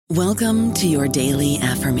Welcome to your daily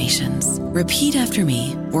affirmations. Repeat after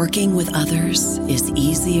me. Working with others is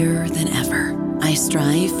easier than ever. I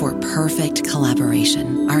strive for perfect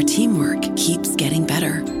collaboration. Our teamwork keeps getting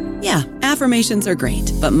better. Yeah, affirmations are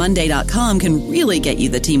great, but Monday.com can really get you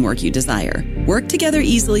the teamwork you desire. Work together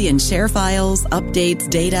easily and share files, updates,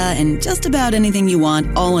 data, and just about anything you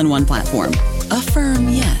want all in one platform. Affirm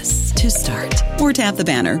yes to start, or tap the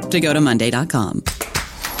banner to go to Monday.com.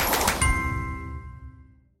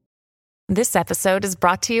 This episode is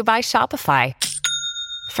brought to you by Shopify.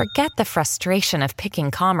 Forget the frustration of picking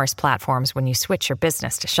commerce platforms when you switch your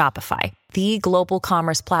business to Shopify, the global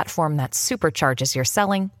commerce platform that supercharges your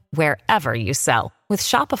selling wherever you sell. With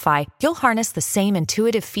Shopify, you'll harness the same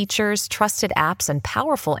intuitive features, trusted apps, and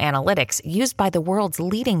powerful analytics used by the world's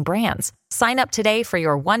leading brands. Sign up today for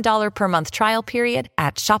your $1 per month trial period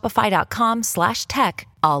at shopify.com/tech,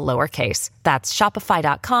 all lowercase. That's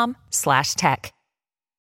shopify.com/tech.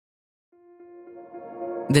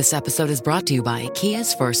 This episode is brought to you by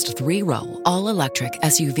Kia's first 3-row, all-electric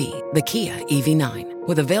SUV, the Kia EV9,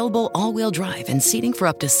 with available all-wheel drive and seating for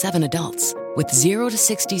up to 7 adults, with 0 to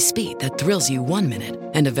 60 speed that thrills you 1 minute,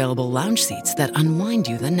 and available lounge seats that unwind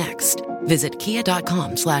you the next. Visit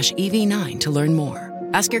kia.com/EV9 to learn more.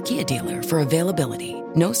 Ask your Kia dealer for availability.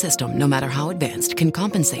 No system, no matter how advanced, can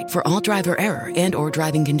compensate for all driver error and or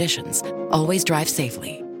driving conditions. Always drive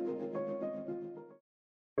safely.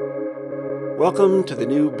 Welcome to the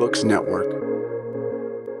New Books Network.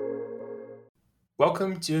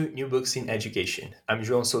 Welcome to New Books in Education. I'm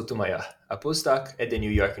João Sotomayor, a postdoc at the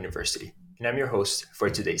New York University, and I'm your host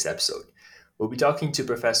for today's episode. We'll be talking to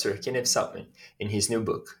Professor Kenneth Saltman in his new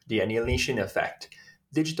book, The Alienation Effect: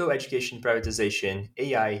 Digital Education Privatization,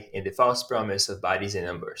 AI, and the False Promise of Bodies and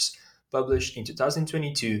Numbers, published in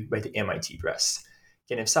 2022 by the MIT Press.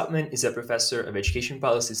 Kenneth Saltman is a professor of education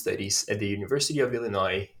policy studies at the University of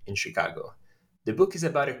Illinois in Chicago. The book is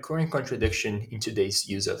about a current contradiction in today's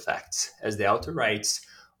use of facts. As the author writes,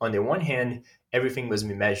 on the one hand, everything must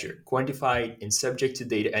be measured, quantified, and subject to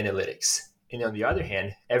data analytics. And on the other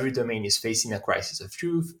hand, every domain is facing a crisis of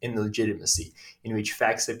truth and legitimacy, in which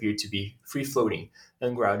facts appear to be free-floating,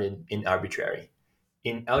 ungrounded, and arbitrary.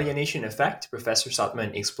 In Alienation Effect, Professor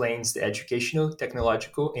Saltman explains the educational,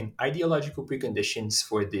 technological, and ideological preconditions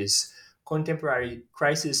for this contemporary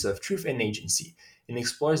crisis of truth and agency, and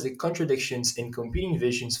explores the contradictions and competing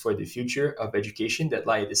visions for the future of education that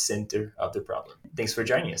lie at the center of the problem. Thanks for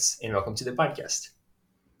joining us, and welcome to the podcast.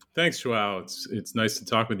 Thanks, Joao. It's nice to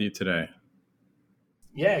talk with you today.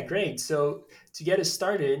 Yeah, great. So to get us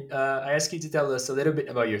started, I ask you to tell us a little bit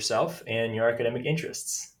about yourself and your academic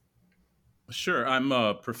interests. Sure. I'm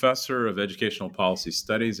a professor of educational policy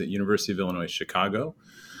studies at University of Illinois, Chicago.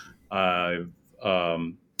 In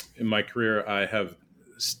my career, I have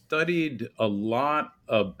studied a lot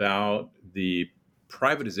about the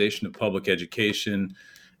privatization of public education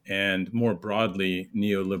and more broadly,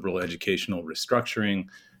 neoliberal educational restructuring.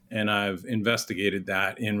 And I've investigated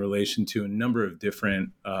that in relation to a number of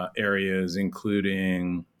different areas,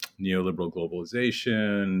 including neoliberal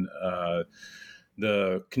globalization,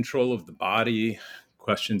 the control of the body,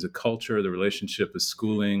 questions of culture, the relationship of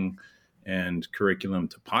schooling and curriculum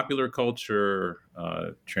to popular culture,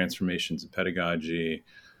 transformations of pedagogy.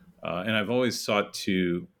 And I've always sought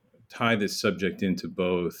to tie this subject into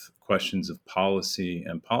both questions of policy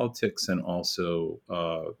and politics and also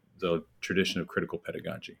the tradition of critical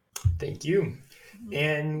pedagogy. Thank you.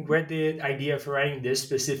 And where did the idea for writing this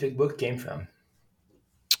specific book came from?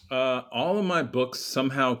 All of my books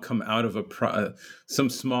somehow come out of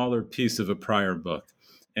some smaller piece of a prior book.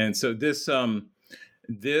 And so this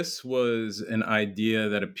was an idea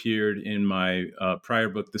that appeared in my prior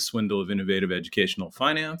book, The Swindle of Innovative Educational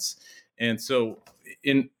Finance. And so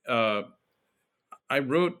I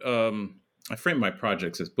framed my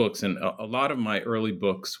projects as books, and a lot of my early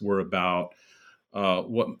books were about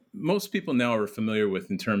what most people now are familiar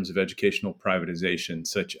with in terms of educational privatization,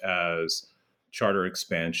 such as charter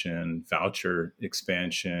expansion, voucher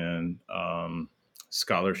expansion,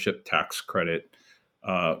 scholarship tax credit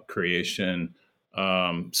creation,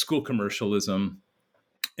 school commercialism.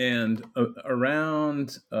 And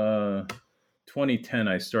around 2010,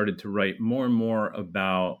 I started to write more and more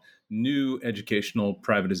about new educational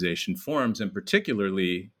privatization forms, and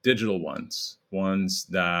particularly digital ones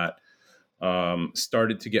that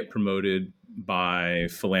started to get promoted by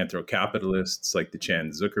philanthro-capitalists like the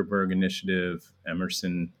Chan Zuckerberg Initiative,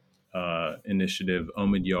 Emerson Initiative,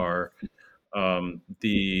 Omidyar,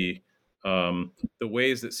 the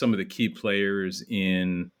ways that some of the key players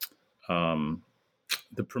in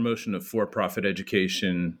the promotion of for-profit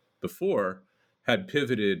education before had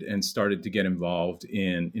pivoted and started to get involved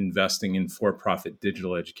in investing in for-profit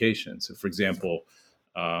digital education. So, for example,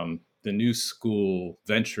 the New School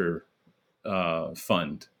Venture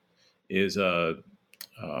Fund is an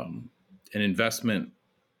investment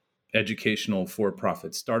educational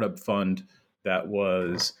for-profit startup fund that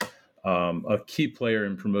was a key player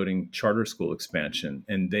in promoting charter school expansion.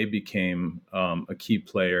 And they became a key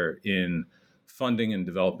player in funding and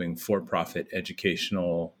developing for-profit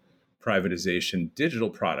educational privatization digital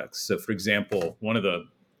products. So, for example, one of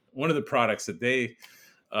the products that they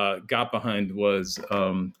got behind was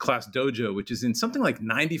Class Dojo, which is in something like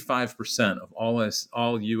 95% of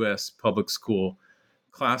all U.S. public school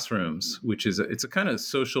classrooms, which is it's a kind of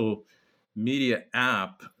social media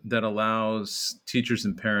app that allows teachers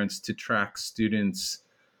and parents to track students'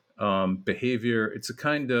 behavior. It's a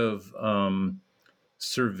kind of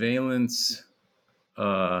surveillance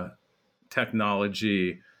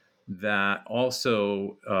technology that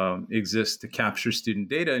also exists to capture student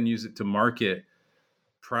data and use it to market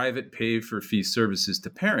private pay-for-fee services to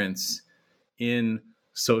parents in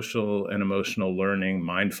social and emotional learning,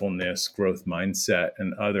 mindfulness, growth mindset,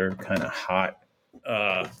 and other kind of hot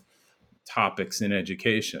topics in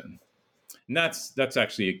education. And that's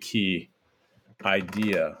actually a key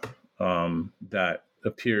idea that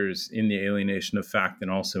appears in the Alienation of Fact and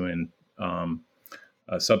also in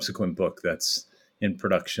a subsequent book that's in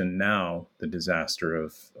production now, The Disaster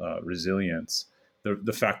of Resilience.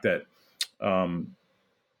 The fact that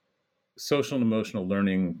social and emotional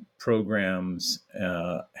learning programs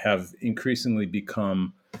have increasingly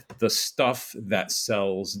become the stuff that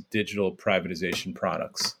sells digital privatization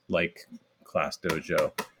products like Class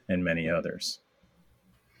Dojo and many others.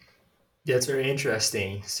 That's very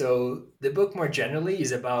interesting. So the book more generally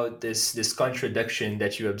is about this contradiction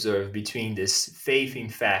that you observe between this faith in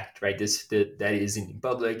fact, right? That is in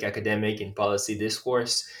public, academic, and policy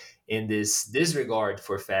discourse, and this disregard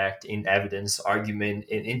for fact in evidence, argument,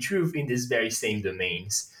 and in truth in these very same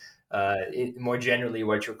domains. More generally,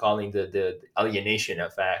 what you're calling the alienation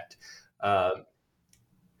of fact.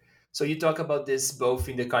 So you talk about this both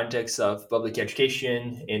in the context of public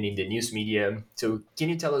education and in the news media. So can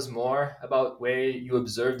you tell us more about where you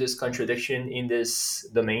observe this contradiction in these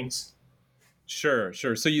domains? Sure.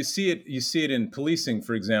 So you see it in policing,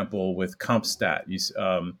 for example, with CompStat,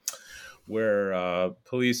 where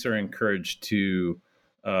police are encouraged to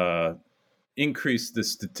increase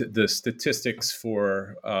the statistics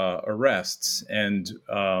for arrests, and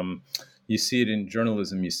you see it in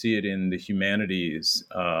journalism, you see it in the humanities,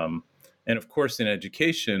 and of course in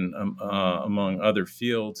education, among other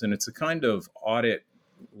fields. And it's a kind of audit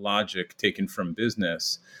logic taken from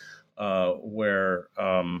business, where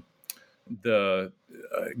the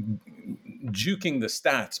juking the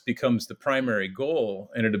stats becomes the primary goal,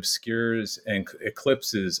 and it obscures and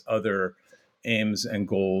eclipses other aims and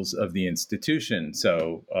goals of the institution.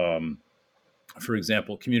 So, for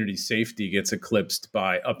example, community safety gets eclipsed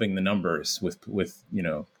by upping the numbers with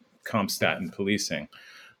CompStat and policing.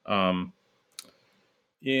 A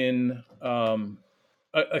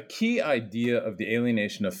key idea of the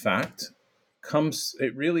alienation of fact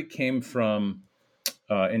really came from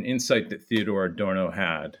an insight that Theodor Adorno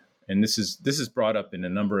had, and this is brought up in a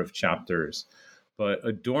number of chapters. But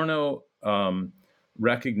Adorno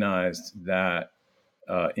recognized that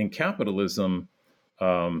in capitalism,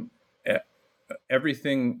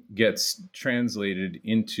 everything gets translated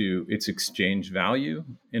into its exchange value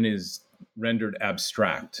and is rendered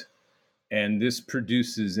abstract. And this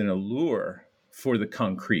produces an allure for the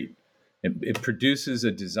concrete. It produces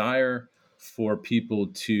a desire for people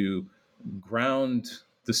to ground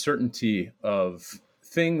the certainty of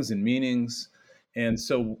things and meanings. And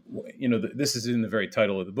so, this is in the very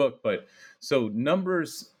title of the book, but so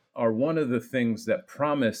numbers are one of the things that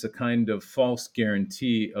promise a kind of false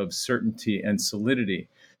guarantee of certainty and solidity.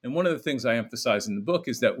 And one of the things I emphasize in the book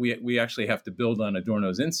is that we actually have to build on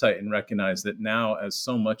Adorno's insight and recognize that now, as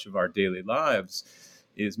so much of our daily lives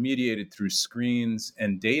is mediated through screens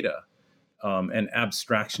and data and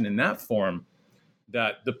abstraction in that form,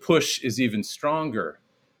 that the push is even stronger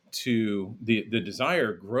to the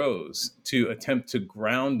desire grows to attempt to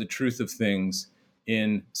ground the truth of things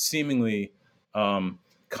in seemingly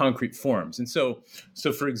concrete forms. And so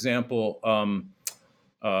for example,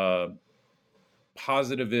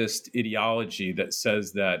 positivist ideology that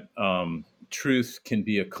says that truth can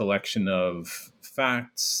be a collection of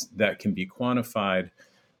facts that can be quantified,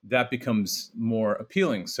 that becomes more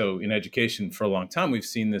appealing. So in education, for a long time, we've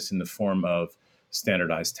seen this in the form of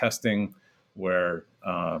standardized testing, where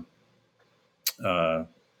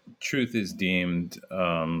truth is deemed,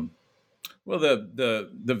 Well,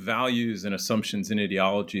 the values and assumptions and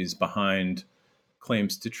ideologies behind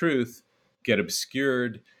claims to truth get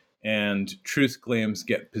obscured, and truth claims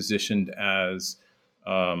get positioned as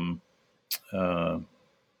uh,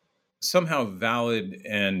 somehow valid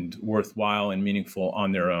and worthwhile and meaningful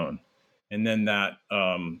on their own. And then that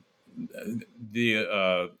the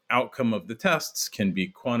outcome of the tests can be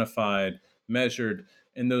quantified, measured,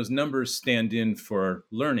 and those numbers stand in for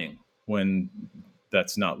learning when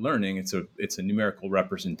that's not learning. It's a numerical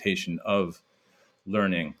representation of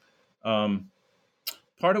learning.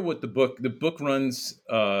 Part of what the book runs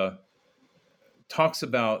talks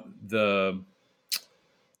about the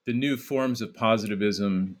new forms of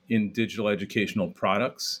positivism in digital educational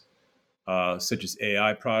products, such as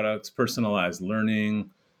AI products, personalized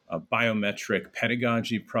learning, biometric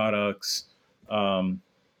pedagogy products, and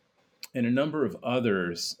a number of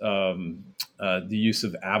others. The use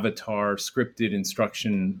of avatar scripted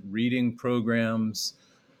instruction reading programs.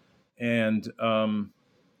 And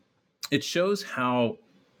it shows how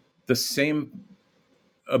the same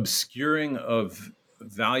obscuring of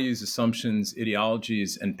values, assumptions,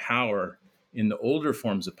 ideologies, and power in the older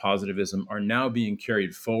forms of positivism are now being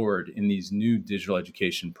carried forward in these new digital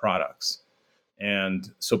education products.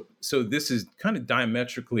 And so this is kind of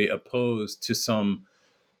diametrically opposed to some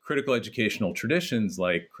critical educational traditions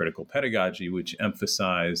like critical pedagogy, which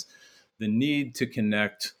emphasize the need to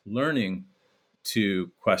connect learning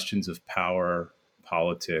to questions of power,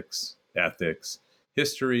 politics, ethics,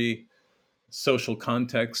 history, social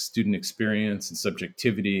context, student experience, and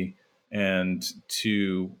subjectivity, and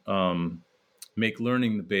to make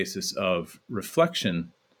learning the basis of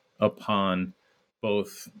reflection upon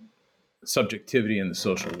both subjectivity and the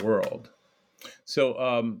social world.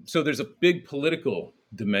 So there's a big political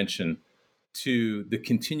dimension to the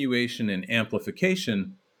continuation and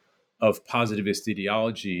amplification of positivist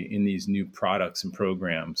ideology in these new products and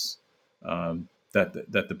programs that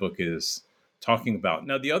the book is talking about.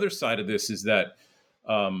 Now, the other side of this is that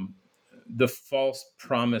the false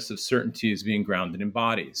promise of certainty is being grounded in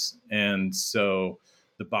bodies. And so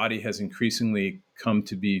the body has increasingly come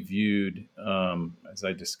to be viewed, as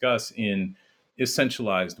I discuss, in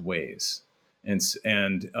essentialized ways. And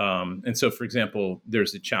so, for example,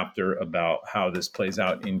 there's a chapter about how this plays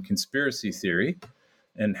out in conspiracy theory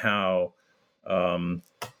and how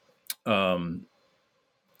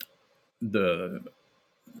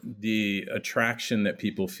the attraction that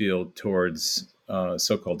people feel towards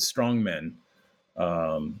so-called strongmen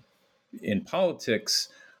in politics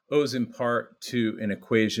owes in part to an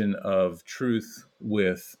equation of truth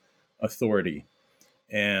with authority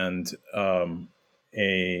and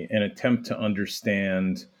an attempt to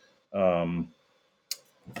understand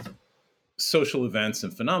social events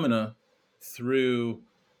and phenomena through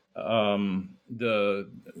the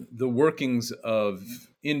workings of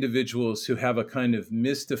individuals who have a kind of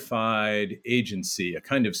mystified agency, a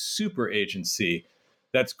kind of super agency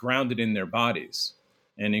that's grounded in their bodies.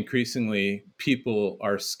 And increasingly, people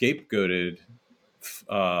are scapegoated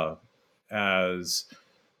as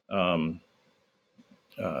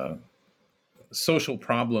social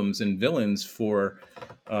problems and villains for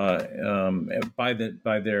by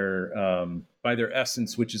their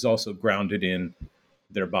essence, which is also grounded in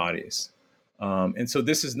their bodies. And so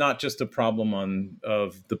this is not just a problem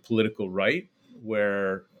of the political right,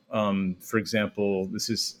 where, for example, this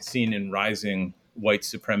is seen in rising white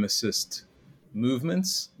supremacist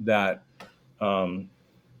movements that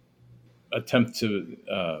attempt to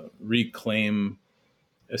reclaim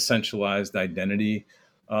essentialized identity.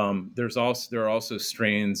 There are also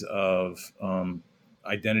strains of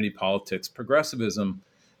identity politics, progressivism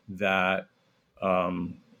that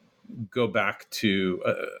go back to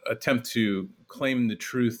attempt to claim the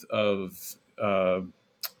truth of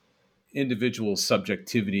individual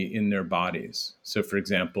subjectivity in their bodies. So, for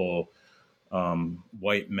example,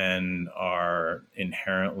 white men are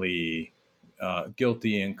inherently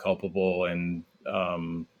guilty and culpable, and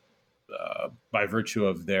by virtue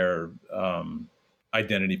of their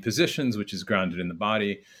identity positions, which is grounded in the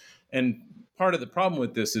body. And part of the problem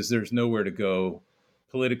with this is there's nowhere to go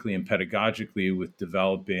politically and pedagogically with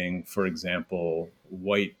developing, for example,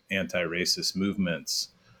 white anti-racist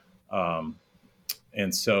movements.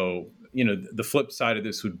 And so, the flip side of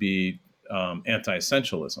this would be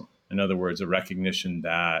anti-essentialism. In other words, a recognition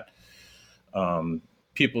that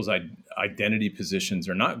people's identity positions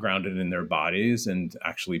are not grounded in their bodies, and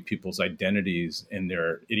actually people's identities and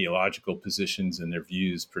their ideological positions and their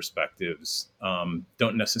views, perspectives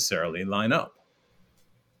don't necessarily line up.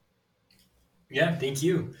 Yeah, thank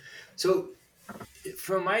you. So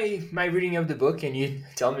From my reading of the book, and you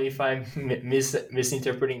tell me if I'm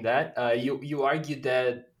misinterpreting that, you argued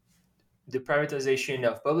that the privatization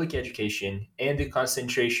of public education and the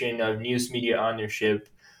concentration of news media ownership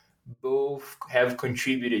both have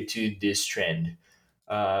contributed to this trend.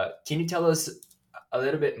 Can you tell us a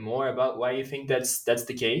little bit more about why you think that's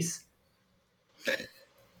the case?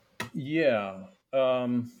 Yeah.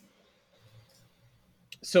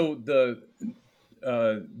 So the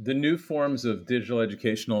new forms of digital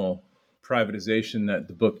educational privatization that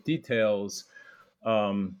the book details,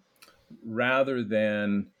 um, rather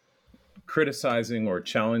than criticizing or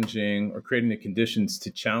challenging or creating the conditions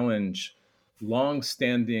to challenge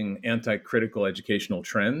long-standing anti-critical educational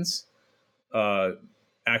trends, uh,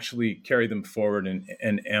 actually carry them forward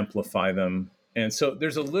and amplify them. And so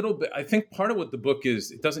there's a little bit, I think part of what the book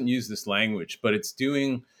is, it doesn't use this language, but it's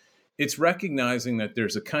recognizing that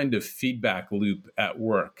there's a kind of feedback loop at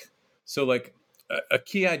work. So like a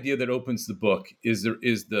key idea that opens the book is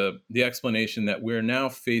the explanation that we're now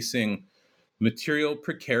facing material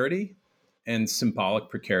precarity and symbolic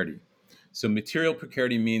precarity. So material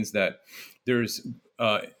precarity means that there's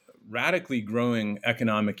radically growing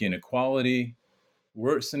economic inequality,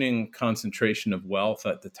 worsening concentration of wealth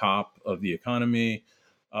at the top of the economy,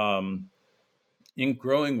 in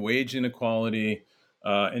growing wage inequality.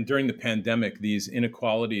 And during the pandemic, these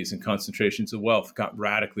inequalities and concentrations of wealth got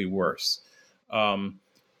radically worse.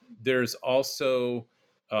 There's also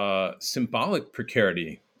symbolic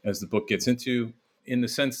precarity, as the book gets into, in the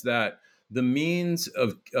sense that the means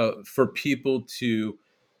of for people to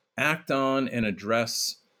act on and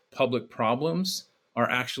address public problems are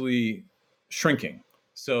actually shrinking.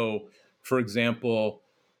 So, for example,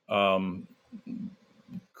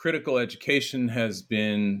 critical education has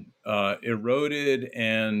been eroded,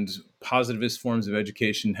 and positivist forms of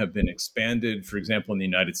education have been expanded. For example, in the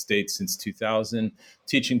United States since 2000,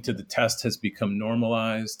 teaching to the test has become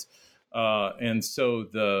normalized. And so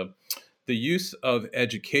the use of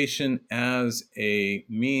education as a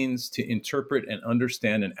means to interpret and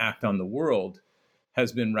understand and act on the world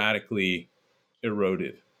has been radically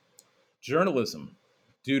eroded. Journalism,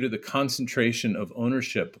 due to the concentration of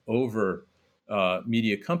ownership over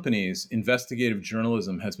media companies, investigative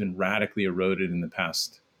journalism has been radically eroded in the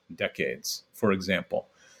past decades, for example.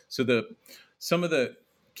 So some of the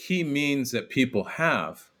key means that people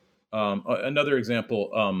have, another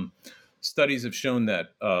example, studies have shown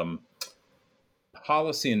that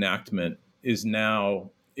policy enactment is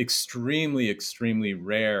now extremely, extremely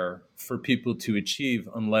rare for people to achieve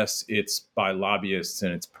unless it's by lobbyists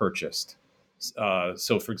and it's purchased.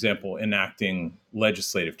 So, for example, enacting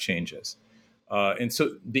legislative changes. And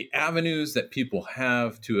so the avenues that people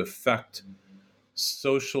have to affect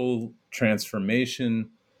social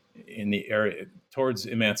transformation in the area towards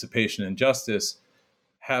emancipation and justice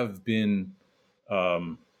have been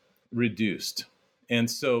reduced. And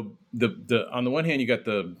so the on the one hand, you got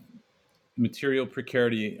the material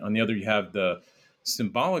precarity. On the other, you have the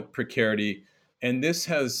symbolic precarity. And this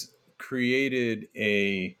has created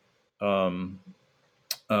an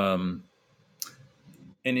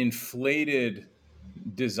inflated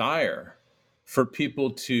desire for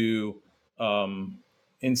people to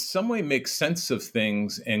in some way make sense of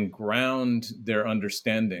things and ground their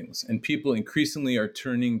understandings. And people increasingly are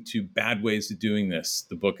turning to bad ways of doing this.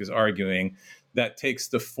 The book is arguing that takes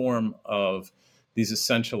the form of these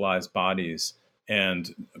essentialized bodies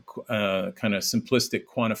and kind of simplistic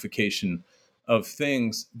quantification of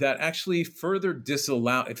things that actually further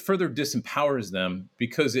disempowers them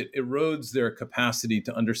because it erodes their capacity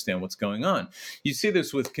to understand what's going on. You see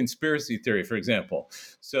this with conspiracy theory, for example.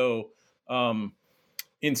 So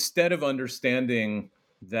instead of understanding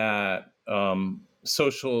that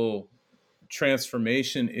social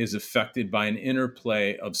transformation is affected by an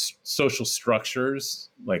interplay of social structures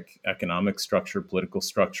like economic structure, political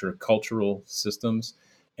structure, cultural systems,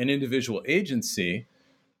 and individual agency,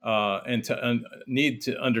 and to need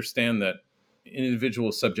to understand that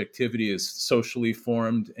individual subjectivity is socially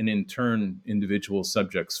formed, and in turn, individual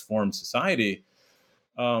subjects form society.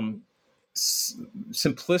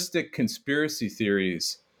 Simplistic conspiracy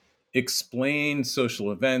theories explain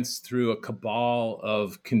social events through a cabal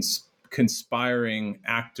of conspiring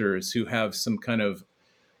actors who have some kind of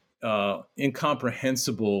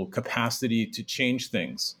incomprehensible capacity to change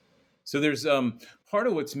things. So there's part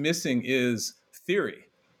of what's missing is theory,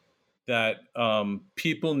 that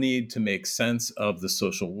people need to make sense of the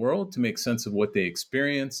social world, to make sense of what they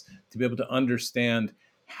experience, to be able to understand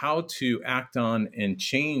how to act on and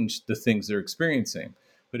change the things they're experiencing.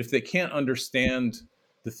 But if they can't understand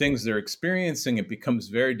the things they're experiencing, it becomes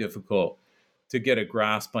very difficult to get a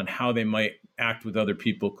grasp on how they might act with other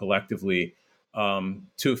people collectively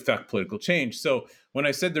to affect political change. So when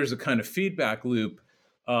I said there's a kind of feedback loop,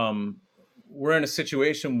 we're in a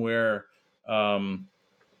situation where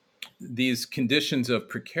these conditions of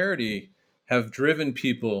precarity have driven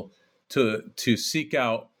people to seek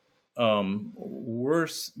out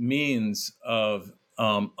worse means of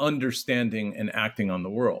understanding and acting on the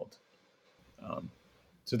world.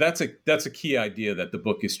 So that's a key idea that the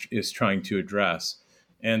book is trying to address.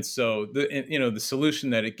 And so the solution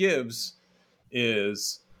that it gives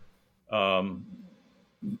is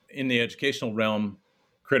in the educational realm,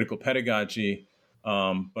 critical pedagogy,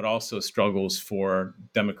 but also struggles for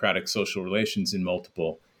democratic social relations in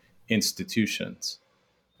multiple institutions.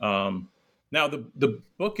 Now, the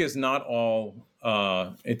book is not all,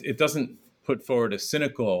 it doesn't put forward a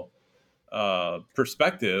cynical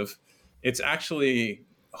perspective. It's actually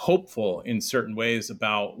hopeful in certain ways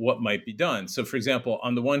about what might be done. So, for example,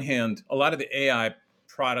 on the one hand, a lot of the AI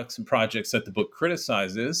products and projects that the book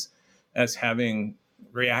criticizes as having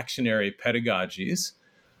reactionary pedagogies,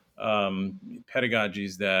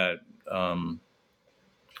 pedagogies that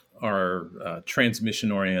are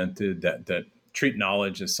transmission-oriented, that treat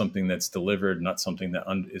knowledge as something that's delivered, not something that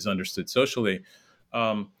is understood socially.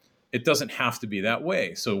 It doesn't have to be that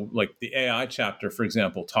way. So like the AI chapter, for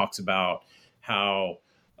example, talks about how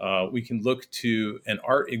we can look to an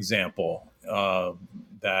art example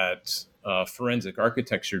that Forensic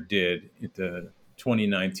Architecture did at the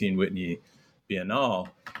 2019 Whitney Biennale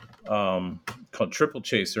called Triple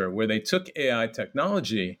Chaser, where they took AI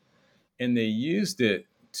technology and they used it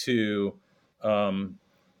to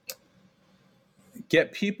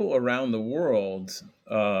get people around the world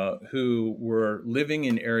who were living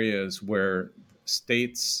in areas where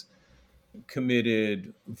states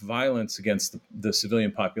committed violence against the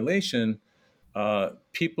civilian population.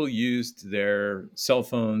 People used their cell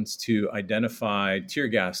phones to identify tear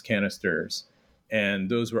gas canisters, and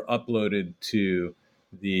those were uploaded to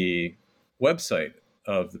the website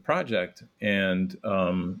of the project. And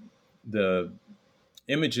the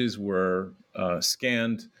images were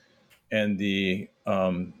scanned, and these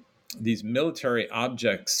military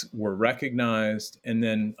objects were recognized, and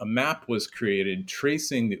then a map was created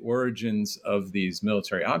tracing the origins of these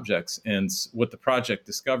military objects. And what the project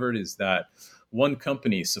discovered is that one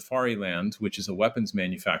company, Safariland, which is a weapons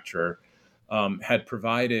manufacturer, had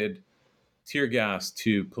provided tear gas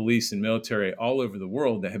to police and military all over the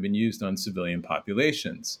world that had been used on civilian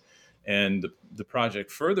populations. And the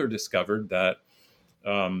project further discovered that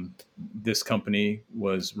this company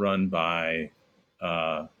was run by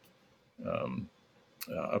a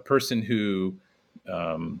person who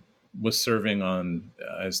was serving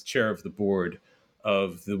as chair of the board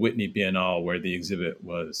of the Whitney Biennale, where the exhibit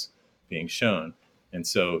was being shown. And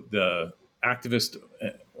so the activist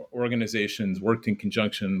organizations worked in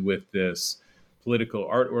conjunction with this political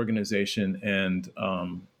art organization, and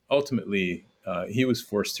ultimately he was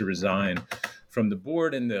forced to resign from the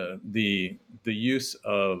board. And the use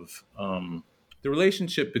of the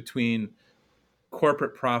relationship between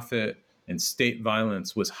corporate profit and state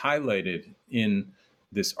violence was highlighted in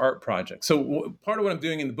this art project. So part of what I'm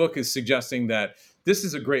doing in the book is suggesting that this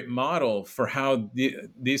is a great model for how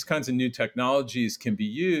these kinds of new technologies can be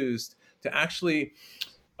used to actually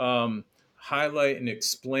highlight and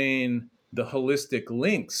explain the holistic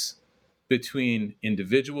links between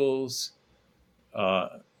individuals,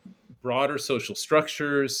 broader social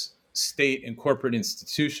structures, state and corporate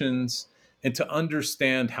institutions, and to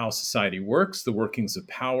understand how society works, the workings of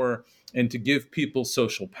power, and to give people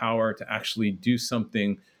social power to actually do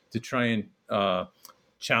something to try and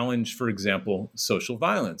challenge, for example, social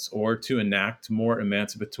violence, or to enact more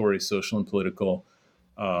emancipatory social and political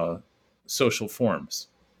social forms.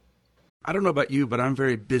 I don't know about you, but I'm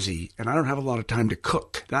very busy and I don't have a lot of time to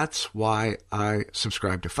cook. That's why I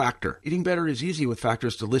subscribe to Factor. Eating better is easy with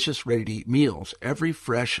Factor's delicious, ready-to-eat meals. Every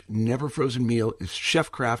fresh, never frozen meal is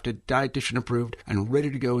chef-crafted, dietitian approved, and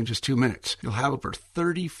ready to go in just 2 minutes. You'll have over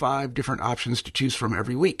 35 different options to choose from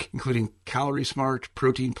every week, including Calorie Smart,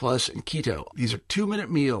 Protein Plus, and Keto. These are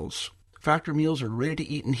 2-minute meals. Factor meals are ready to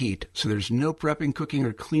eat and heat, so there's no prepping, cooking,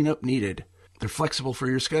 or cleanup needed. They're flexible for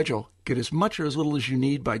your schedule. Get as much or as little as you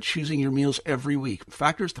need by choosing your meals every week.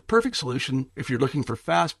 Factor is the perfect solution if you're looking for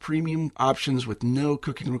fast, premium options with no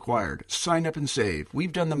cooking required. Sign up and save.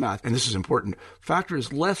 We've done the math, and this is important. Factor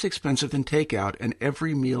is less expensive than takeout, and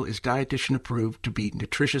every meal is dietitian approved to be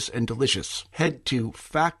nutritious and delicious. Head to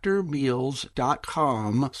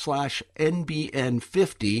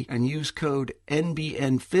factormeals.com/NBN50 and use code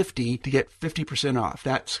NBN50 to get 50% off.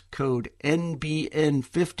 That's code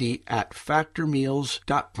NBN50 at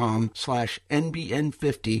factormeals.com/NBN50.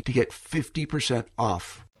 lego.com/NBN50 to get 50%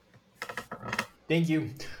 off. Thank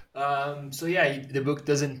you. So yeah, the book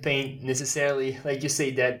doesn't paint necessarily, like you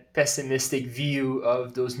say, that pessimistic view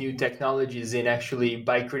of those new technologies, and actually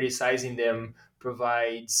by criticizing them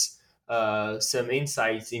provides some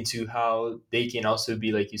insights into how they can also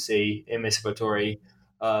be, like you say, emancipatory.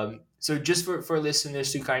 So just for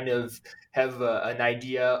listeners to kind of have an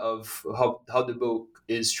idea of how the book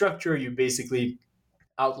is structured, you basically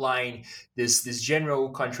outline this general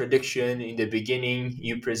contradiction in the beginning.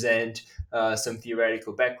 You present some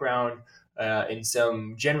theoretical background and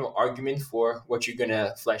some general argument for what you're going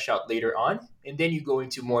to flesh out later on, and then you go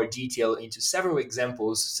into more detail into several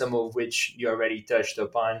examples, some of which you already touched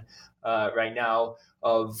upon right now,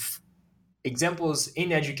 of examples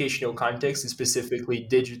in educational context, specifically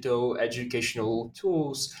digital educational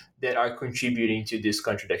tools that are contributing to this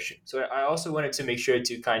contradiction. So I also wanted to make sure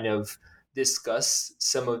to kind of discuss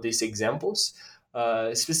some of these examples.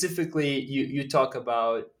 Specifically, you talk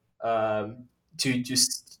about to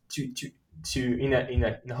to in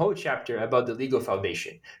a whole chapter about the legal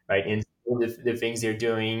foundation, right? And the things they're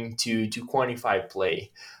doing to quantify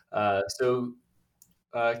play.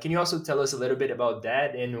 Can you also tell us a little bit about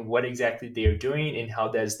that and what exactly they are doing and how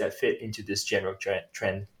does that fit into this general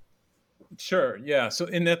trend? Sure. Yeah. So,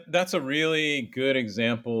 in that's a really good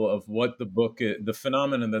example of what the book, the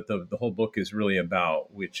phenomenon that the whole book is really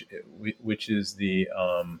about, which is the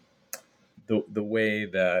way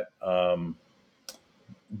that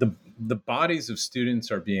the bodies of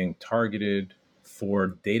students are being targeted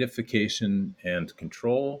for datafication and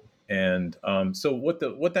control. And so, what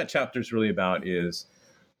that chapter is really about is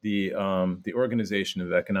the Organization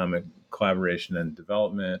of Economic Collaboration and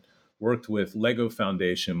Development worked with Lego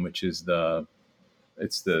Foundation, which is the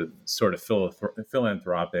sort of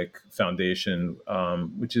philanthropic foundation,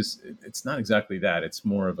 which is, it's not exactly that. It's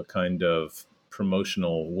more of a kind of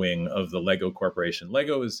promotional wing of the Lego Corporation.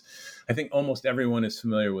 Lego is, I think almost everyone is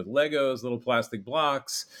familiar with Legos, little plastic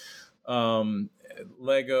blocks.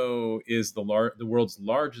 Lego is the world's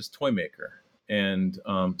largest toy maker. And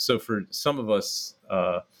so for some of us,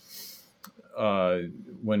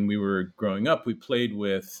 when we were growing up, we played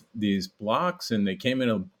with these blocks, and they came in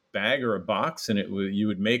a bag or a box, and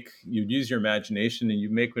you'd use your imagination and you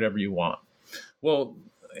make whatever you want. Well,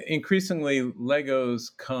 increasingly,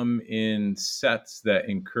 Legos come in sets that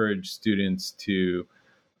encourage students to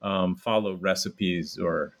follow recipes,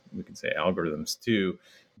 or we can say algorithms, to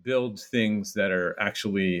build things that are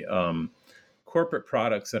actually corporate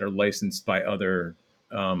products that are licensed by other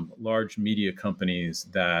large media companies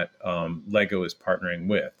that Lego is partnering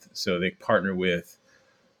with. So they partner with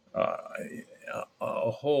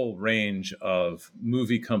a whole range of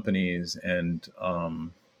movie companies and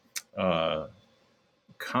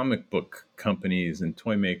comic book companies and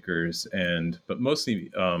toy makers, but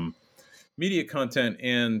mostly media content.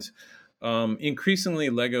 And increasingly,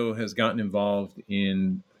 Lego has gotten involved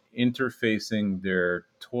in interfacing their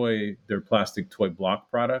plastic toy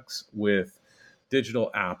block products with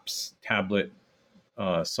digital apps, tablet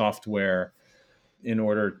software, in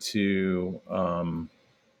order to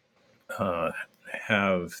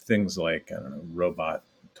have things like, I don't know, robot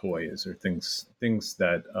toys, or things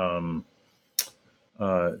that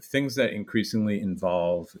increasingly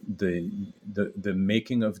involve the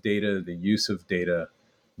making of data, the use of data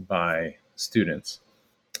by students.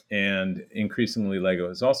 And increasingly, Lego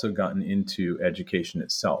has also gotten into education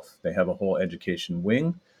itself. They have a whole education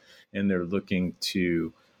wing, and they're looking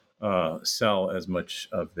to sell as much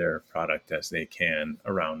of their product as they can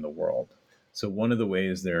around the world. So one of the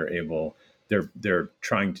ways they're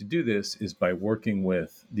trying to do this is by working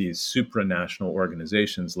with these supranational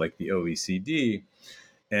organizations like the OECD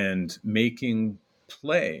and making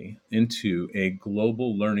play into a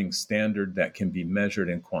global learning standard that can be measured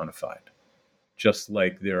and quantified. Just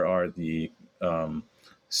like there are the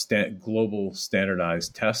global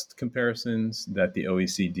standardized test comparisons that the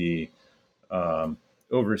OECD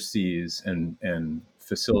oversees and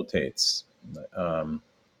facilitates.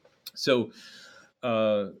 So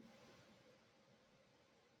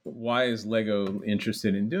why is Lego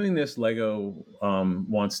interested in doing this? Lego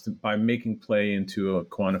wants to, by making play into a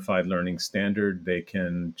quantified learning standard, they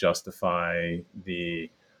can justify the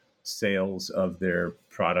sales of their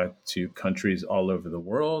product to countries all over the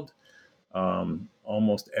world.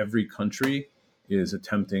 Almost every country is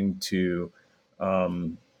attempting to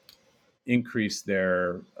increase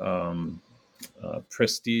their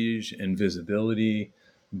prestige and visibility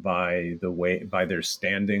by their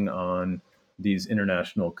standing on these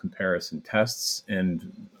international comparison tests,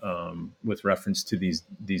 and with reference to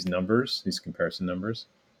these numbers, these comparison numbers.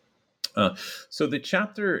 So the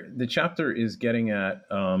chapter is getting at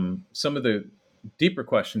some of the deeper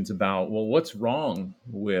questions about, well, what's wrong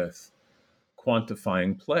with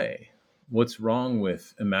quantifying play? What's wrong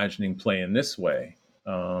with imagining play in this way?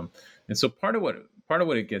 And so part of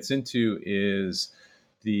what it gets into is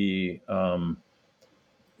the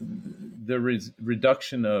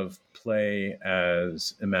reduction of play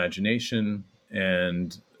as imagination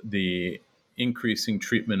and the increasing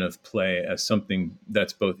treatment of play as something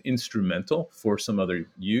that's both instrumental for some other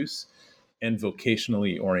use and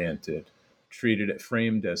vocationally oriented,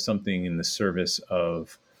 framed as something in the service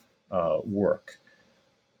of work.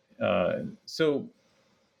 So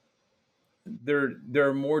there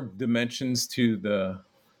are more dimensions to the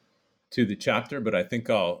chapter, but I think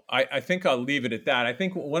I'll leave it at that. I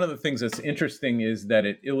think one of the things that's interesting is that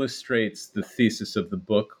it illustrates the thesis of the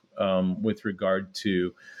book with regard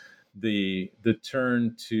to the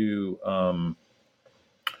turn to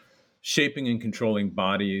shaping and controlling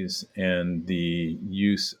bodies and the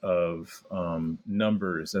use of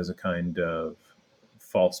numbers as a kind of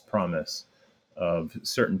false promise of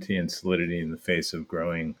certainty and solidity in the face of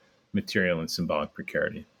growing material and symbolic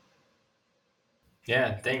precarity.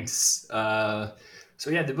 Yeah, thanks.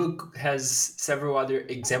 The book has several other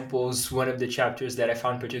examples. One of the chapters that I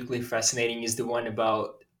found particularly fascinating is the one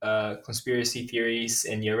about conspiracy theories,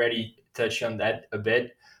 and you already touched on that a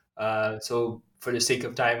bit. So for the sake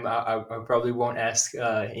of time, I probably won't ask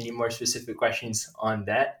any more specific questions on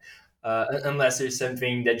that, unless there's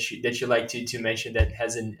something that you like to mention that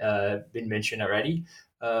hasn't been mentioned already.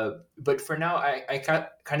 But for now, I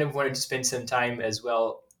kind of wanted to spend some time as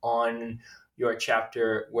well on your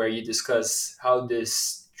chapter where you discuss how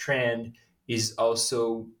this trend is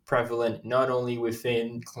also prevalent not only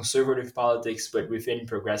within conservative politics but within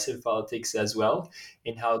progressive politics as well,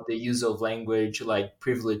 and how the use of language like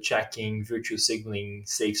privilege checking, virtue signaling,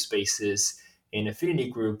 safe spaces, and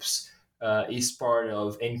affinity groups is part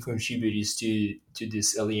of and contributes to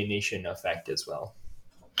this alienation effect as well.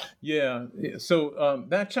 Yeah. So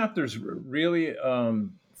that chapter is really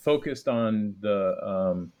focused on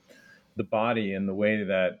the body and the way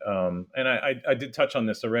that, and I did touch on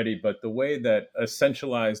this already, but the way that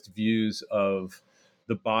essentialized views of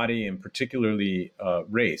the body and particularly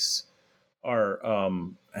race are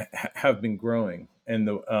have been growing,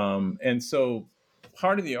 and so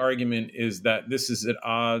part of the argument is that this is at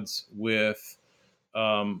odds with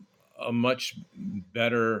a much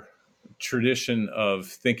better tradition of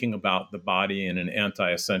thinking about the body in an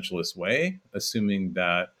anti-essentialist way, assuming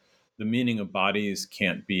that the meaning of bodies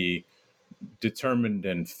can't be determined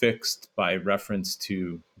and fixed by reference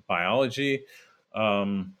to biology.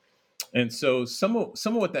 And so some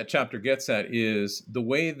of what that chapter gets at is the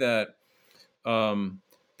way that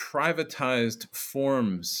privatized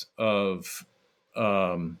forms of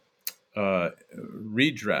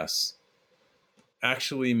redress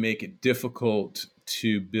actually make it difficult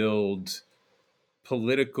to build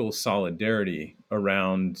political solidarity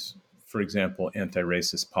around, for example,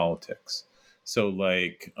 anti-racist politics. So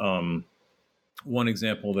like one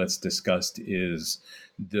example that's discussed is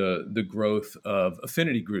the growth of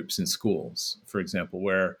affinity groups in schools, for example,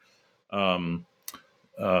 where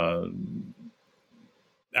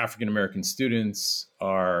African-American students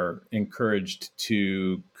are encouraged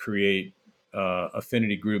to create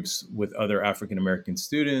affinity groups with other African-American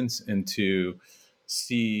students and to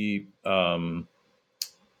see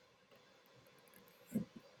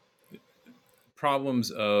problems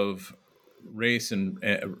of race and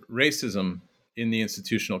racism in the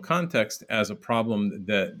institutional context as a problem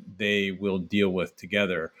that they will deal with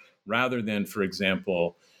together, rather than, for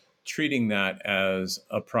example, treating that as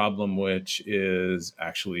a problem which is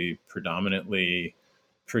actually predominantly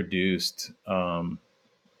produced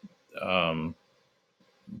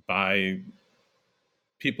by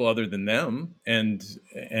people other than them, and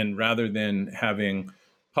rather than having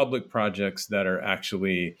public projects that are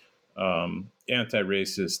actually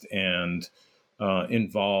anti-racist and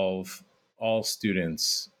involve all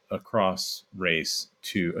students across race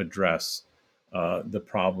to address the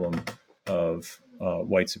problem of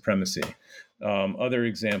white supremacy. Other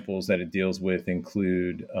examples that it deals with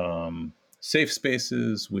include safe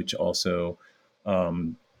spaces, which also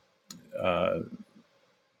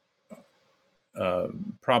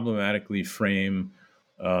problematically frame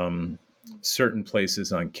certain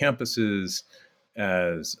places on campuses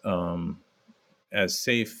as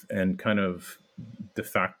safe and kind of de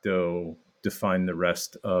facto define the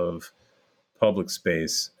rest of public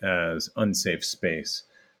space as unsafe space.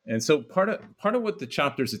 And so part of what the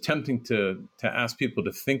chapter is attempting to ask people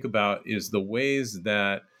to think about is the ways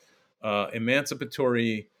that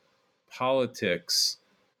emancipatory politics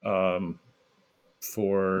for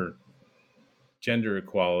gender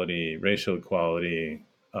equality, racial equality,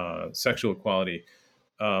 sexual equality,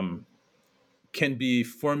 can be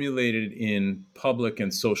formulated in public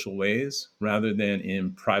and social ways rather than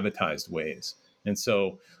in privatized ways. And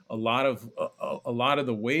so a lot of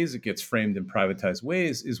the ways it gets framed in privatized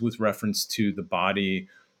ways is with reference to the body,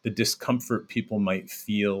 the discomfort people might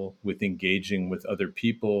feel with engaging with other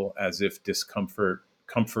people, as if comfort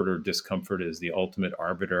or discomfort is the ultimate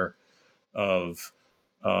arbiter of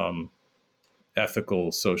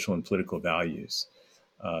ethical, social, and political values.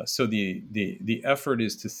 So the effort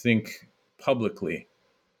is to think publicly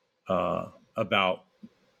about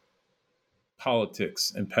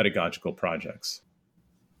politics and pedagogical projects.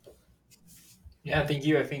 Yeah, thank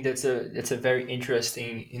you. I think that's a very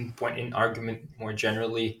interesting point in argument more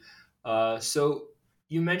generally. So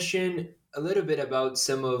you mentioned a little bit about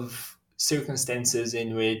some of circumstances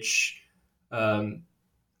in which um,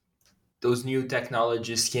 those new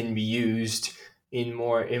technologies can be used in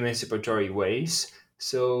more emancipatory ways.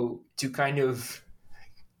 So to kind of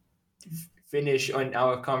finish on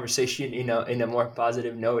our conversation in a more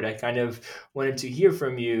positive note, I kind of wanted to hear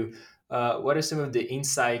from you. What are some of the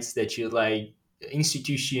insights that you like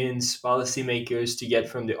institutions, policymakers to get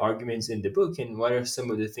from the arguments in the book, and what are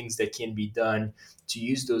some of the things that can be done to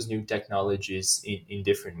use those new technologies in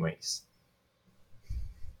different ways?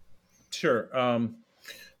 Sure.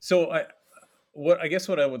 So I guess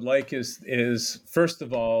what I would like is first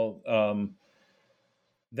of all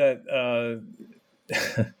that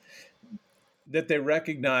that they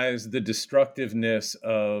recognize the destructiveness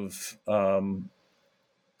of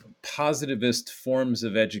positivist forms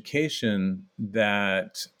of education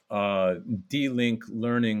that de-link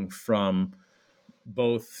learning from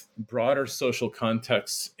both broader social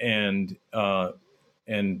contexts and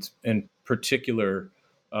particular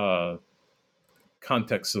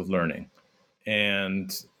contexts of learning,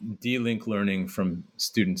 and de-link learning from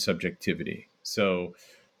student subjectivity. So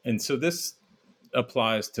this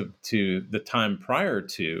applies to the time prior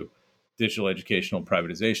to digital educational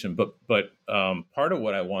privatization. But part of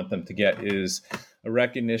what I want them to get is a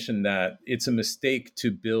recognition that it's a mistake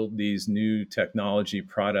to build these new technology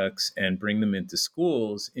products and bring them into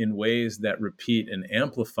schools in ways that repeat and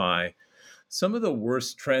amplify some of the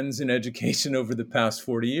worst trends in education over the past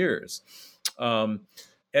 40 years.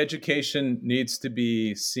 Education needs to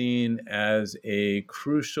be seen as a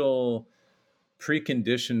crucial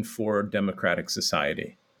precondition for democratic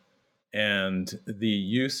society. And the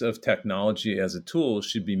use of technology as a tool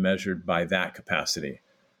should be measured by that capacity,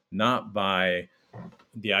 not by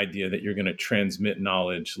the idea that you're going to transmit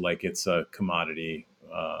knowledge like it's a commodity,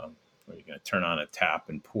 or you're going to turn on a tap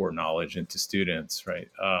and pour knowledge into students, right?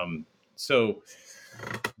 So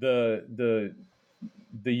the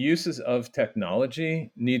uses of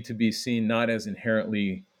technology need to be seen not as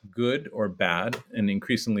inherently good or bad, and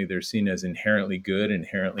increasingly they're seen as inherently good,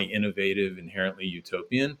 inherently innovative, inherently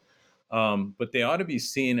utopian. But they ought to be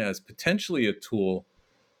seen as potentially a tool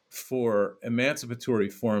for emancipatory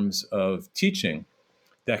forms of teaching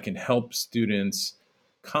that can help students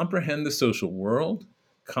comprehend the social world,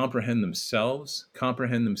 comprehend themselves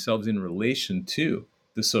in relation to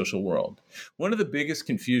the social world. One of the biggest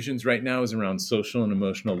confusions right now is around social and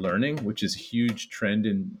emotional learning, which is a huge trend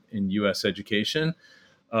in U.S. education.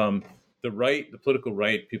 The political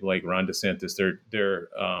right, people like Ron DeSantis, they're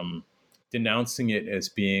denouncing it as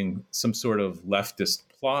being some sort of leftist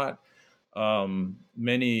plot.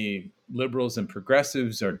 Many liberals and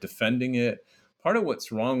progressives are defending it. Part of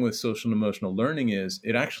what's wrong with social and emotional learning is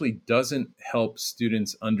it actually doesn't help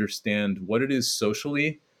students understand what it is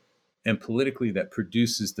socially and politically that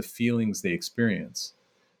produces the feelings they experience.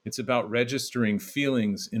 It's about registering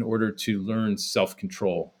feelings in order to learn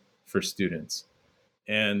self-control for students.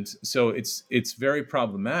 And so it's very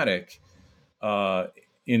problematic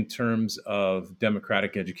in terms of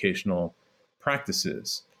democratic educational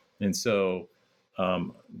practices. And so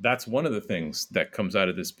that's one of the things that comes out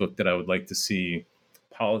of this book that I would like to see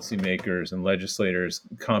policymakers and legislators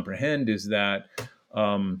comprehend, is that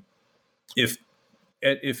if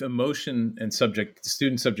emotion and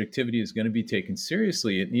student subjectivity is going to be taken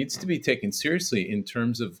seriously, it needs to be taken seriously in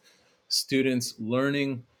terms of students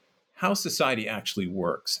learning how society actually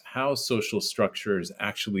works, how social structures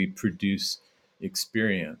actually produce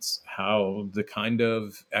experience, how the kind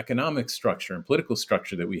of economic structure and political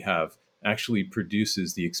structure that we have actually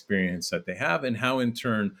produces the experience that they have, and how in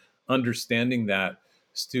turn understanding that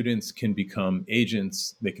students can become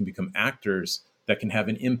agents, they can become actors that can have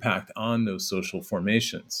an impact on those social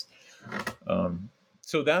formations.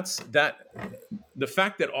 So that's that. The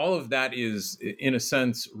fact that all of that is, in a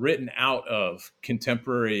sense, written out of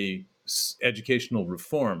contemporary educational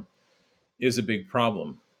reform is a big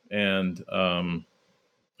problem, and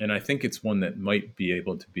I think it's one that might be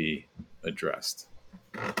able to be addressed.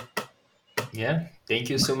 Yeah, thank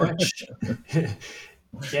you so much.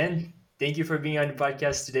 Ken, thank you for being on the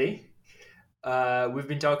podcast today. We've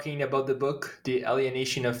been talking about the book, The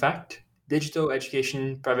Alienation of Fact, Digital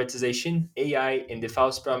Education Privatization, AI, and the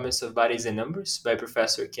False Promise of Bodies and Numbers by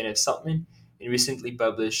Professor Kenneth Saltman, and recently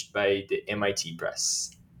published by the MIT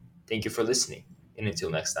Press. Thank you for listening, and until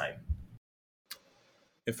next time.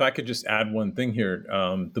 If I could just add one thing here,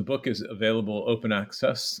 the book is available open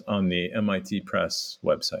access on the MIT Press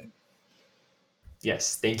website.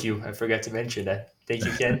 Yes, thank you. I forgot to mention that. Thank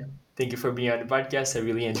you, Ken. Thank you for being on the podcast. I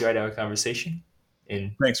really enjoyed our conversation.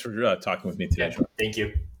 And thanks for talking with me today. Yeah, thank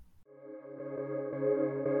you.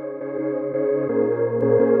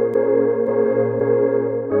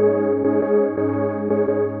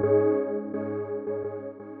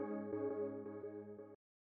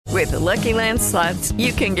 With the Lucky Land Slots,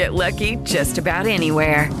 you can get lucky just about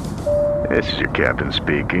anywhere. This is your captain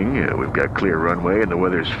speaking. We've got clear runway and the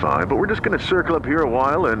weather's fine, but we're just going to circle up here a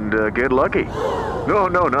while and get lucky. No,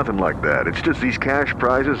 nothing like that. It's just these cash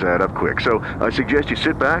prizes add up quick. So I suggest you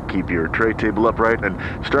sit back, keep your tray table upright, and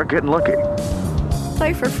start getting lucky.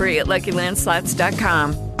 Play for free at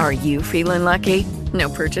LuckyLandSlots.com. Are you feeling lucky? No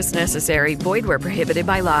purchase necessary. Void where prohibited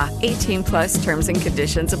by law. 18+ terms and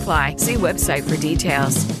conditions apply. See website for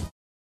details.